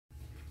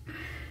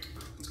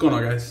going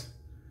on, guys?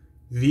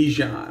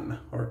 Vijan,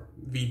 or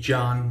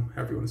Vijan,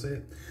 however you want to say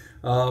it.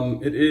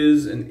 It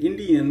is an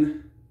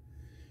Indian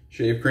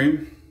shave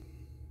cream.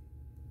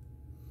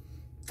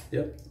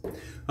 Yep.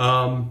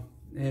 And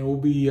we'll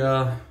be,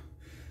 I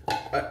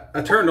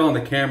turned on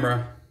the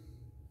camera,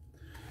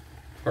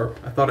 or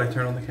I thought I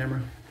turned on the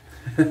camera,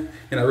 and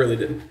I really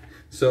didn't.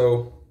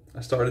 So I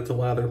started to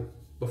lather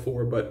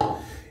before, but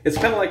it's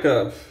kind of like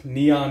a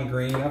neon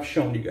green. I've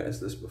shown you guys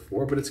this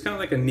before, but it's kind of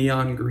like a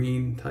neon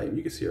green type.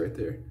 You can see it right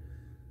there.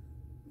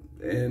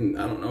 And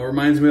I don't know, it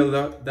reminds me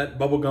of that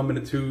bubble gum in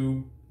a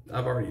tube.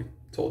 I've already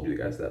told you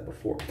guys that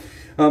before.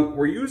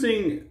 We're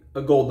using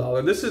a gold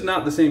dollar. This is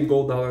not the same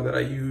gold dollar that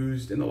I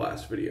used in the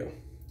last video.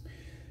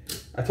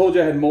 I told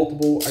you I had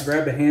multiple. I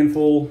grabbed a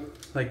handful.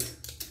 Like,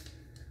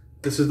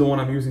 this is the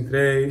one I'm using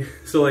today.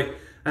 So like,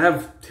 I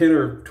have 10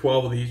 or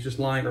 12 of these just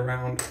lying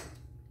around.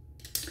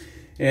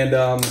 And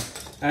I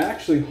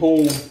actually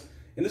honed,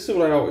 and this is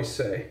what I always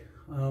say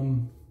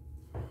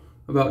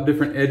about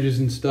different edges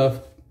and stuff,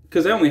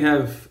 because I only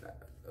have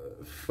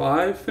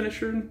five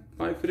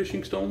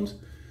finishing stones,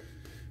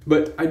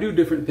 but I do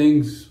different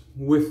things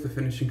with the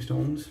finishing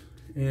stones.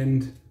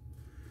 And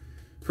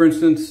for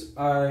instance,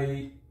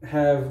 I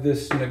have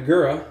this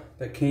Nagura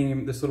that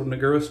came, this little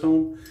Nagura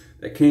stone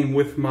that came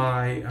with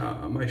my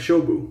my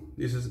shobu.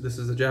 This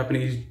is a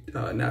Japanese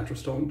natural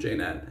stone,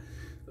 J-Nat,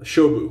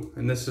 shobu,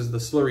 and this is the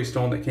slurry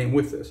stone that came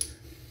with this.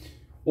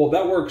 Well,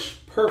 that works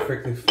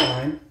perfectly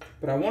fine,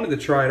 but I wanted to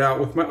try it out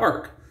with my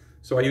Ark.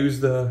 So I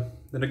used the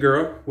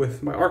Nagura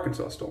with my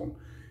Arkansas stone,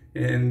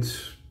 and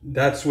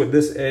that's what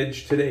this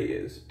edge today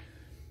is.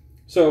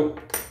 So,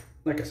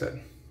 like I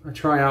said, I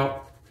try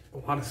out a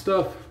lot of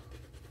stuff.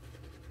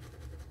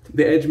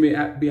 The edge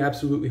may be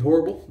absolutely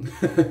horrible.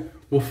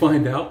 We'll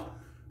find out.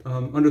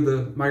 Under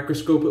the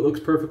microscope, it looks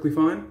perfectly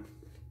fine.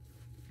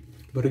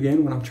 But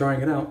again, when I'm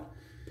trying it out,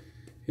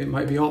 it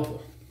might be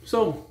awful.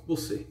 So, we'll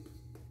see.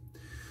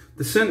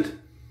 The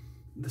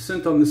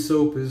scent on this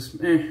soap is,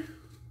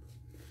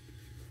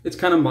 it's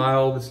kind of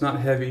mild, it's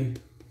not heavy,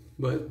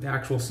 but the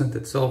actual scent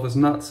itself is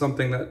not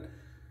something that,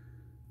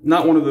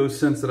 not one of those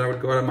scents that I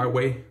would go out of my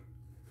way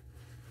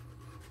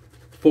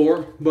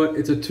for, but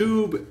it's a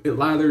tube, it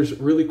lathers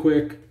really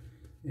quick,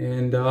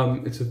 and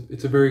it's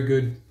a very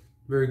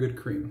good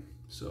cream.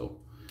 So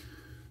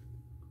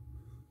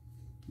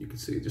you can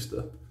see just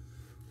the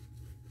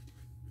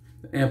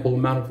ample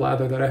amount of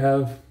lather that I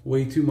have,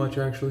 way too much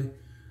actually.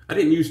 I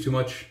didn't use too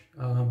much,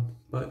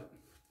 but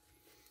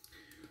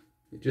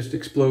it just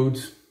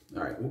explodes.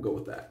 All right, we'll go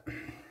with that.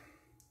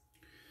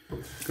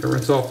 Gotta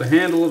rinse off the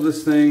handle of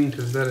this thing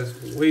because that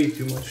is way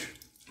too much.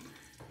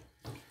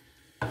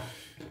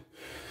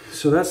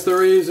 So that's the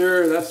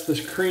razor, that's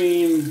the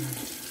cream,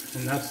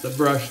 and that's the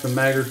brush, the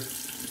Maggard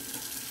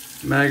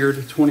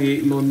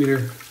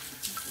 28mm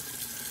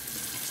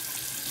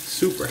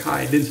super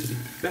high density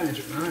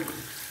badger. All right.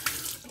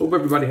 Hope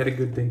everybody had a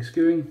good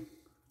Thanksgiving.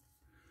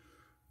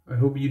 I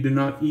hope you did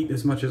not eat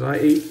as much as I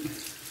ate.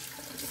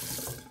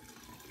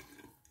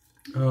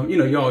 You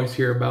know, you always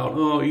hear about,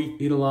 oh,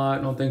 eat a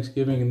lot on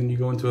Thanksgiving and then you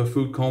go into a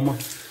food coma.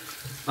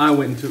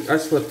 I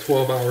slept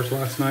 12 hours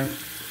last night.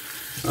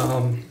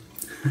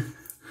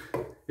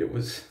 It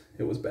was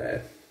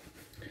bad.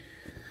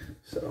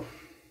 So,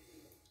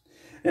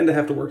 and I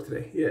have to work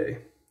today, yay.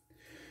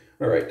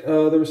 All right,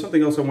 there was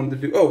something else I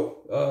wanted to do.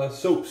 Oh,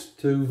 soaps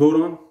to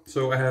vote on.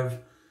 So I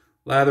have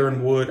lather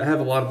and wood. I have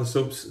a lot of the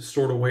soaps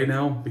stored away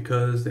now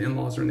because the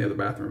in-laws are in the other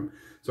bathroom.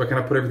 So I kind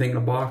of put everything in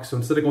a box. So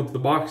instead of going through the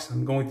box,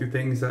 I'm going through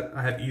things that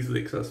I have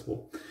easily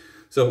accessible.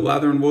 So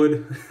lather and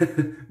wood,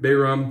 bay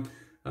rum,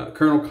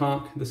 Colonel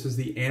Conch. This is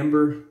the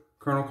amber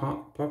Colonel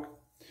Conch puck.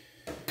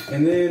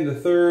 And then the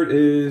third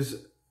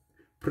is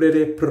Près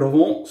de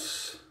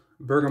Provence,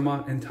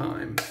 bergamot and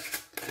thyme.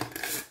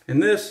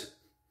 And this,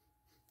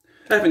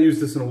 I haven't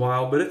used this in a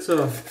while, but it's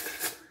I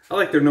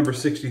like their number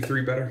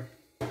 63 better.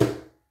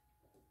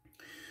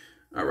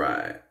 All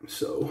right,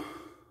 so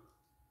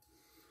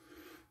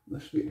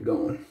let's get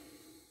going.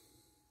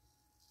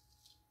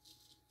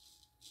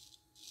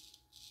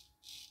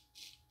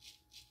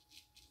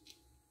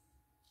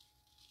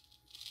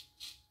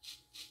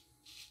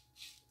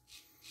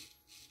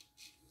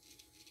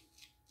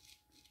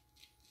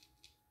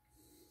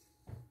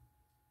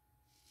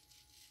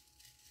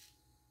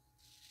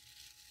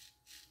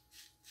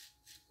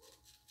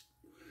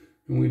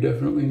 And we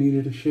definitely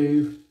needed a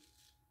shave.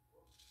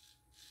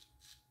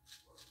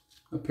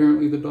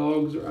 Apparently the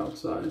dogs are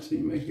outside, so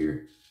you may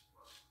hear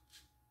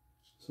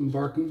some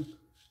barking.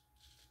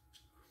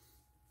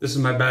 This is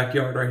my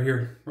backyard right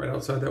here, right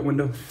outside that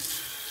window.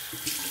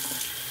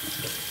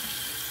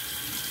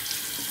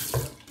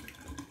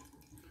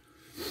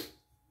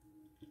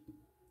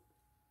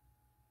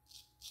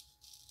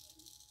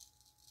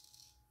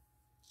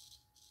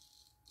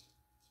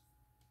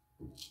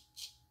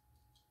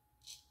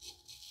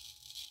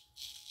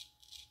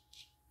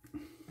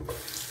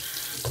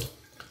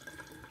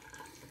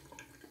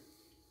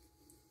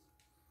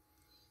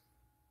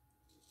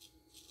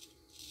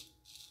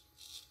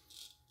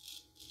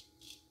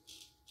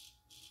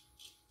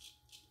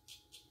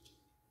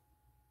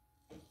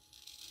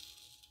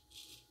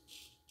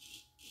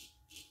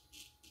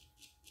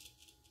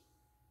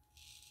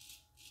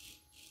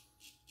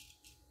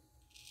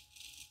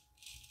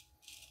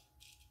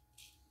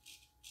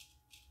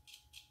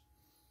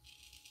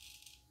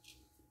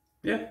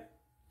 yeah.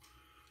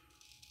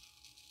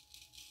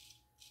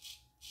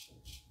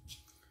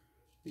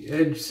 The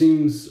edge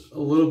seems a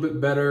little bit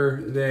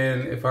better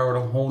than if I were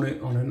to hone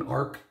it on an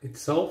Ark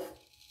itself.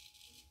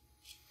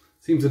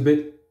 Seems a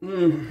bit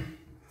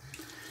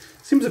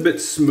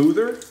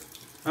smoother,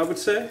 I would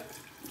say.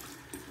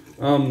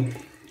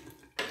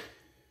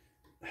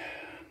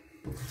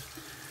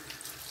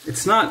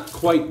 It's not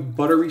quite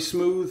buttery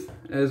smooth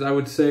as I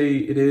would say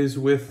it is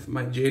with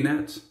my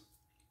J-Nats,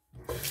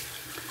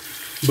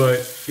 but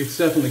it's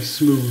definitely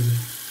smooth,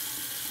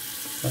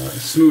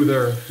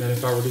 smoother than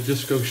if I were to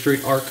just go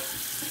straight Ark.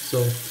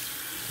 So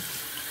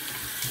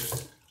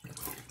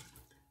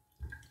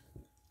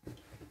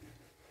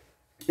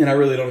and I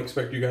really don't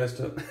expect you guys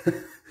to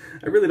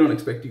I really don't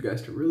expect you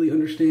guys to really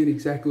understand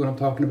exactly what I'm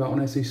talking about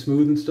when I say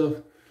smooth and stuff.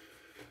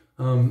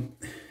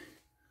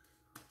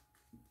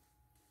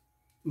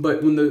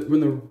 But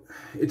when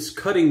it's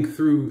cutting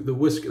through the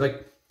whisker,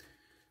 like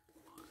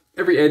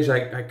every edge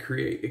I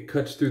create, it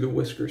cuts through the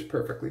whiskers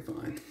perfectly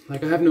fine.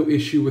 Like I have no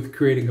issue with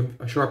creating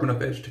a sharp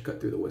enough edge to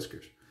cut through the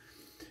whiskers.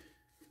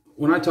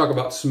 When I talk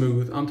about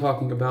smooth, I'm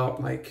talking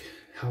about like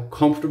how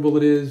comfortable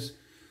it is.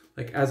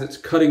 Like as it's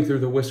cutting through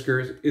the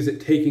whiskers, is it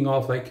taking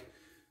off like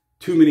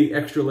too many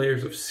extra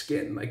layers of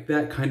skin? Like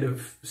that kind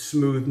of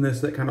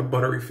smoothness, that kind of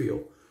buttery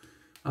feel.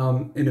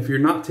 And if you're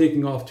not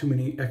taking off too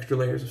many extra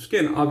layers of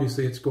skin,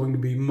 obviously it's going to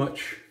be a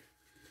much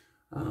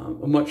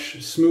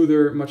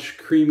smoother, much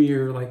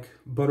creamier, like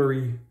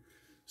buttery,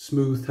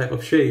 smooth type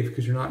of shave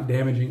because you're not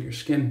damaging your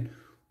skin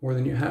more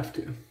than you have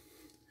to.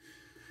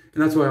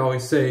 And that's why I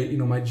always say, you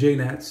know, my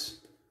J-Nats,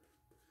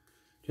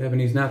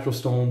 Japanese natural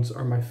stones,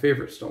 are my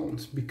favorite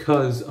stones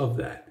because of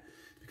that.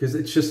 Because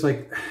it's just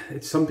like,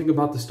 it's something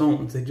about the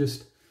stones.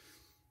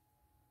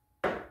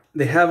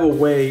 They have a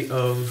way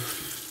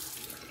of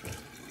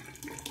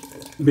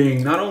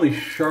being not only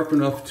sharp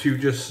enough to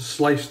just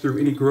slice through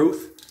any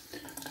growth,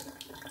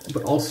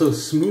 but also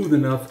smooth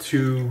enough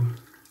to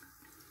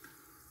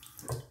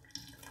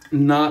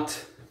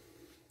not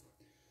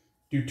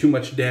do too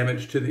much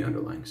damage to the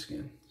underlying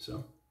skin.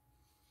 So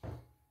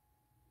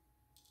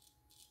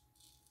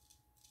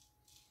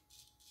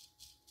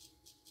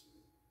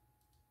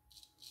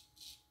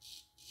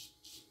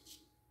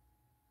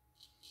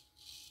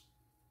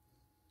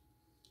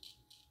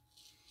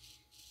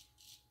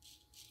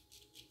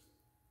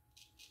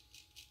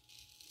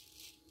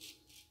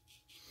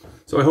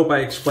I hope I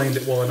explained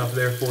it well enough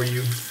there for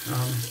you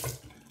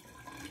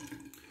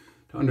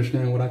to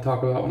understand what I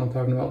talk about when I'm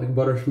talking about like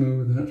butter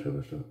smooth and that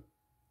other stuff.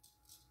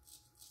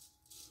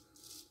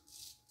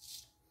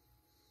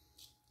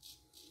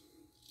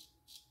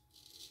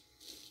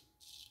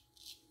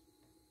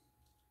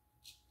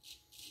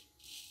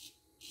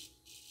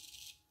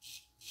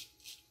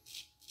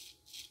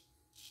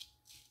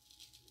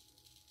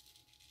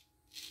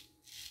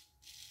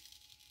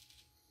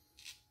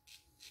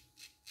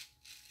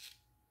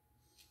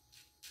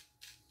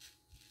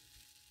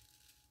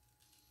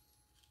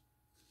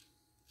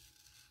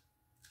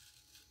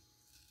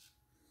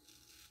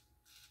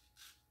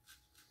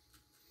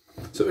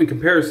 So in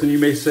comparison, you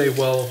may say,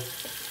 well,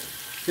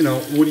 you know,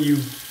 what do you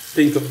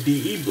think of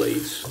DE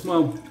blades?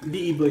 Well,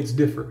 DE blades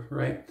differ,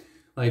 right?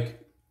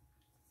 Like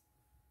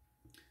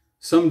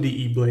some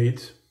DE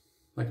blades,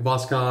 like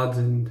Voskhod's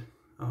and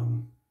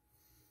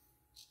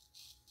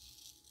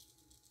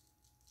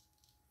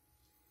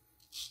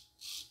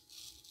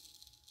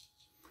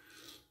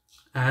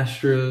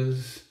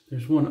Astra's.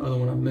 There's one other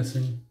one I'm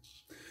missing.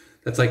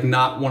 That's like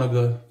not one of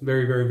the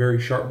very, very,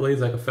 very sharp blades,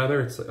 like a feather.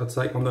 It's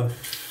like on the,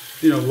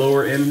 you know,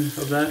 lower end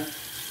of that.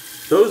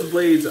 Those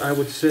blades, I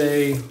would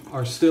say,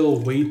 are still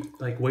way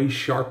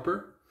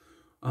sharper.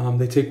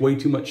 They take way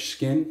too much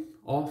skin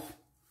off.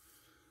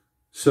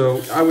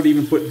 So I would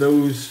even put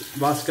those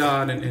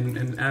Voskhod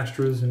and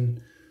Astras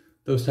and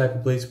those type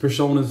of blades,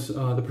 Personas,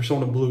 the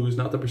Persona Blues,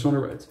 not the Persona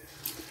Reds,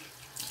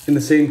 in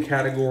the same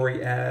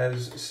category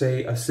as,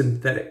 say, a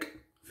synthetic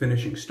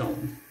finishing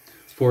stone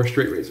for a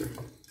straight razor.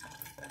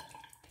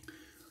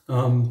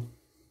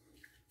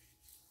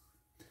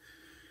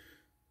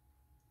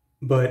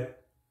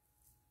 But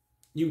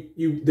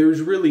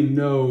there's really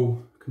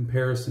no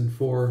comparison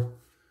for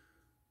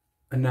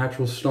a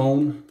natural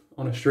stone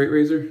on a straight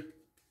razor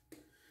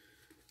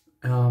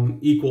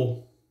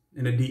equal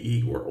in a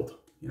DE world,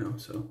 you know,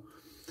 so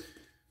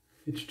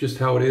it's just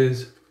how it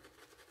is.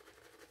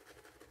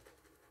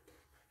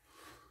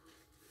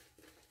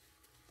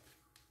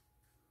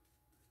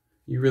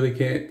 You really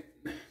can't,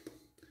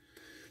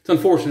 it's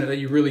unfortunate that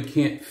you really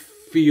can't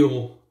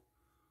feel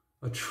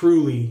a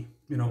truly,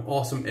 you know,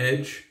 awesome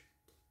edge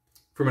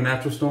from a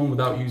natural stone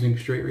without using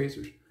straight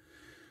razors.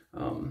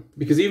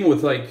 Because even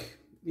with, like,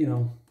 you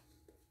know,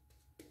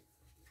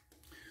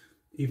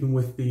 even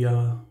with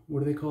the,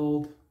 what are they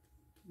called?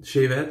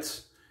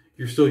 Shavettes,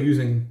 you're still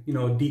using, you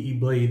know, a DE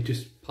blade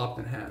just popped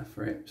in half,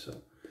 right?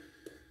 So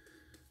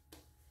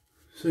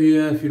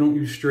yeah, if you don't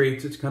use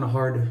straights, it's kind of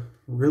hard to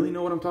really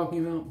know what I'm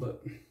talking about,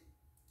 but,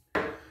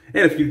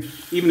 and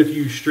even if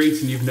you use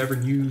straights and you've never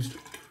used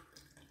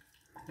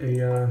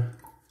a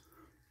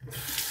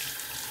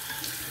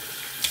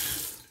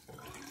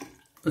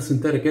a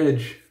synthetic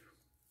edge.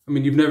 I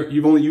mean,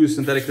 you've only used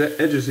synthetic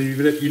edges, and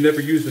you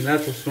never used a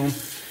natural stone.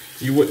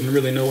 You wouldn't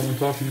really know what I'm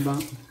talking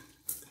about.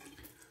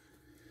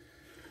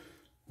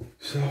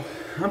 So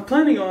I'm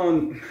planning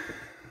on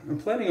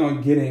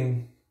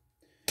getting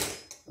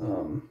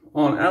on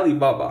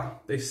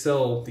Alibaba. They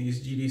sell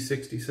these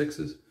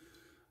GD66s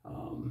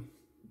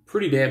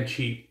pretty damn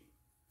cheap.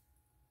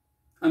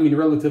 I mean,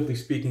 relatively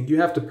speaking,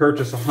 you have to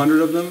purchase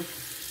 100 of them,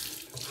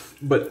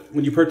 but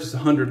when you purchase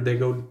 100, they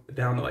go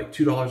down to like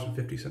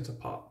 $2.50 a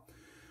pop.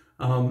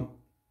 And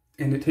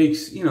it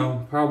takes, you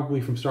know,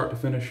 probably from start to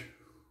finish.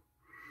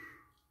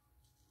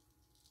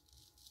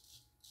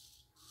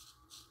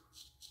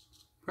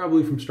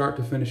 Probably from start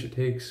to finish, it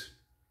takes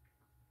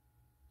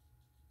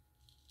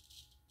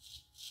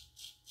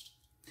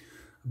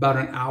about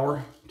an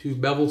hour to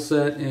bevel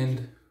set.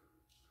 And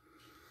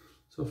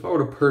so if I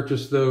were to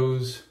purchase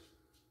those,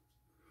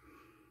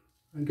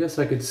 I guess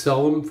I could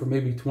sell them for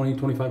maybe 20,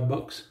 25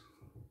 bucks.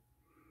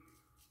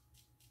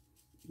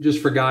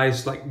 Just for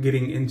guys like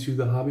getting into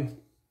the hobby.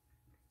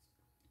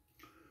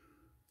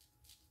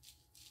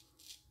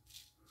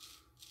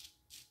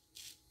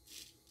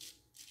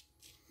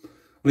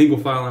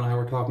 Lingophile and I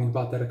were talking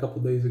about that a couple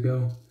days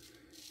ago,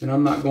 and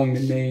I'm not going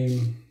to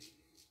name,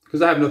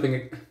 because I have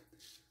nothing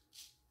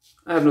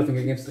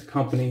against the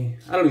company.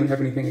 I don't even have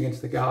anything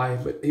against the guy,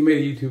 but he made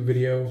a YouTube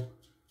video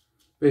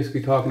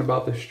basically talking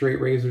about the straight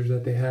razors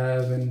that they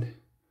have, and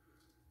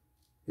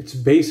it's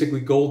basically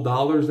gold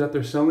dollars that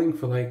they're selling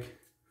for like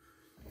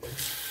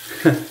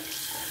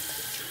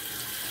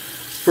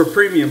for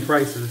premium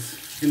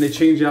prices, and they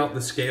change out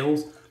the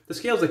scales. The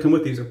scales that come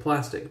with these are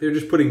plastic. They're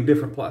just putting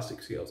different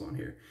plastic scales on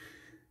here,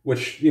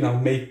 which, you know,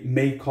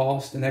 may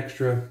cost an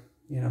extra,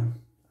 you know,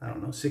 I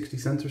don't know, 60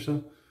 cents or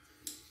so.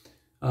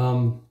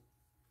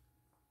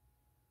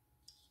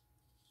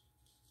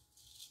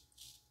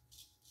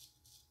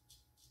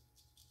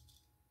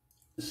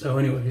 So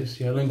anyways,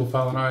 yeah,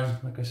 Lingophile and I,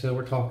 like I said,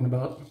 we're talking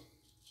about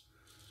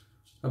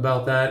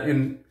that.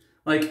 And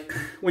like,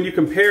 when you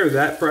compare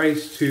that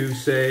price to,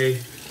 say,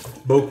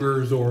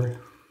 Boker's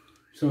or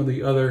some of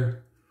the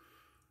other,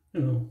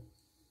 you know,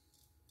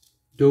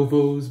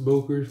 Dovos,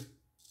 Boker's,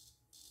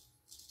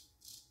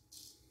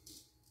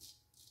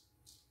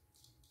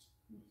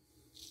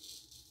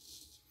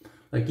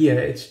 like, yeah,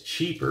 it's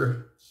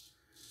cheaper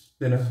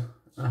than a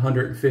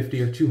 $150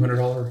 or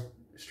 $200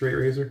 straight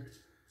razor.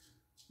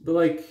 But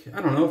like,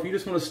 I don't know, if you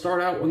just want to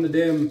start out on the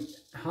damn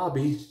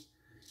hobby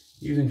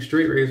using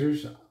straight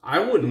razors, I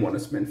wouldn't want to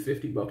spend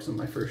 50 bucks on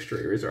my first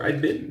straight razor. I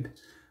didn't.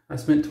 I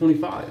spent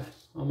 25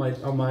 on my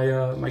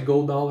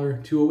gold dollar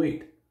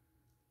 208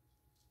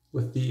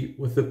 with the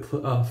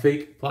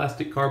fake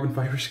plastic carbon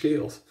fiber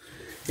scales,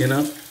 you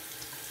know.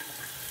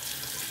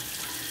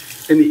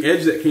 And the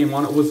edge that came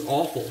on it was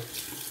awful.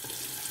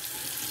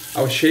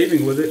 I was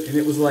shaving with it, and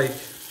it was like,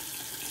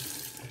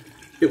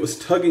 it was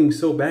tugging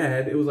so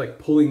bad, it was like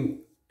pulling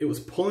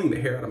the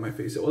hair out of my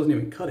face. It wasn't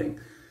even cutting.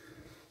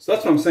 So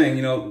that's what I'm saying,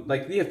 you know,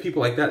 like, you have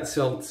people like that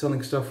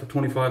selling stuff for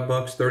 25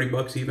 bucks, 30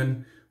 bucks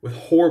even, with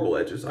horrible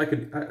edges. I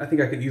think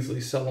I could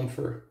easily sell them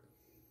for,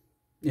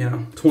 you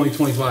know, 20,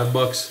 25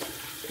 bucks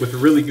with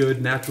really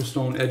good natural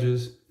stone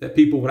edges that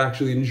people would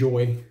actually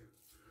enjoy.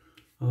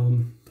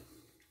 Oh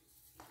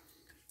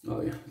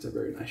yeah, it's a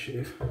very nice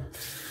shave.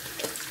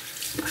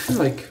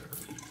 I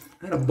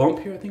had a bump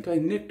here I think I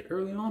nicked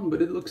early on,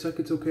 but it looks like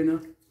it's okay now.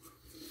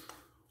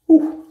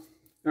 Whew.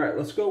 All right,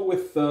 let's go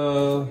with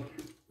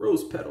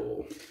rose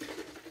petal.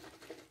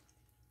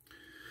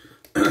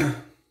 So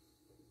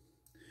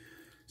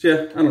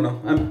yeah, I don't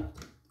know.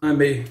 I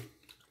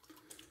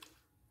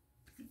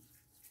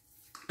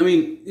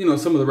mean, you know,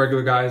 some of the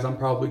regular guys, I'm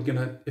probably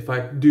gonna, if I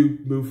do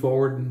move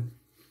forward, and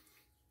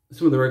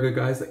some of the regular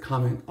guys that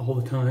comment all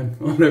the time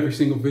on every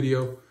single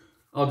video,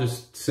 I'll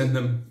just send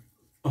them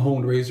a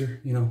honed razor,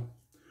 you know.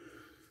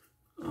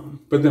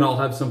 But then I'll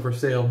have some for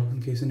sale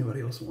in case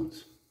anybody else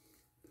wants.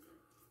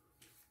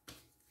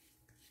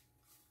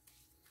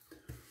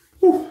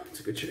 Whew, it's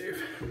a good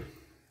shave.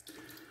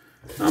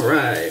 All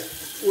right,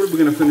 what are we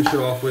gonna finish it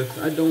off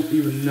with? I don't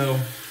even know.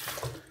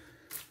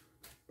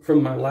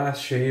 From my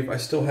last shave, I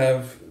still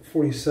have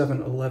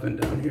 4711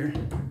 down here,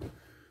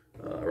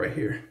 right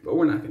here, but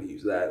we're not gonna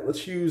use that.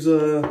 Let's use,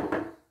 I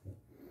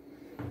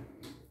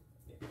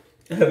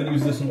haven't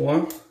used this in a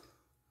while.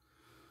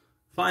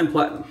 Fine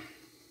Platinum.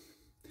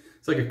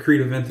 It's like a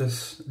Creed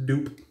Aventus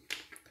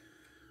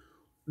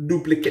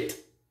duplicate.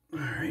 All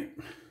right.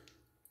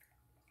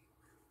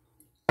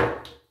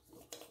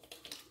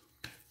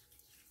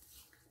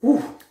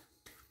 Whew.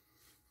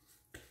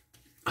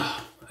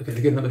 Oh, I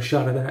gotta get another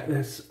shot of that.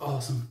 That's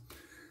awesome.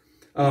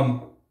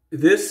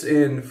 This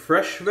and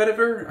Fresh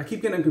Vetiver, I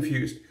keep getting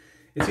confused.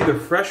 It's either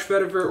Fresh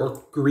Vetiver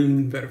or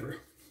Green Vetiver.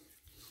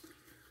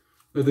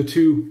 They're the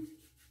two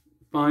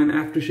fine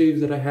aftershaves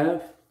that I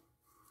have.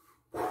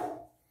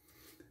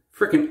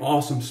 Freaking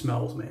awesome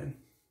smells, man.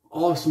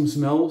 Awesome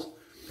smells.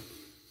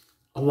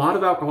 A lot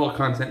of alcohol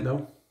content,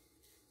 though.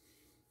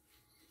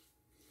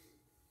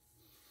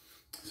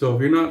 So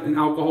if you're not an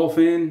alcohol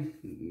fan,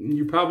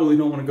 you probably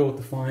don't want to go with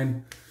the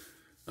fine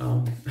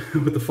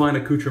with the fine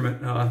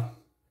accoutrement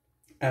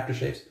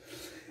aftershaves.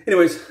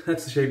 Anyways,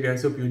 that's the shave,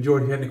 guys. Hope you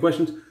enjoyed. If you have any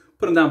questions,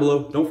 put them down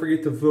below. Don't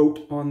forget to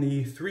vote on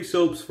the 3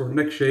 soaps for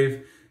next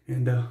shave,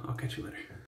 and I'll catch you later.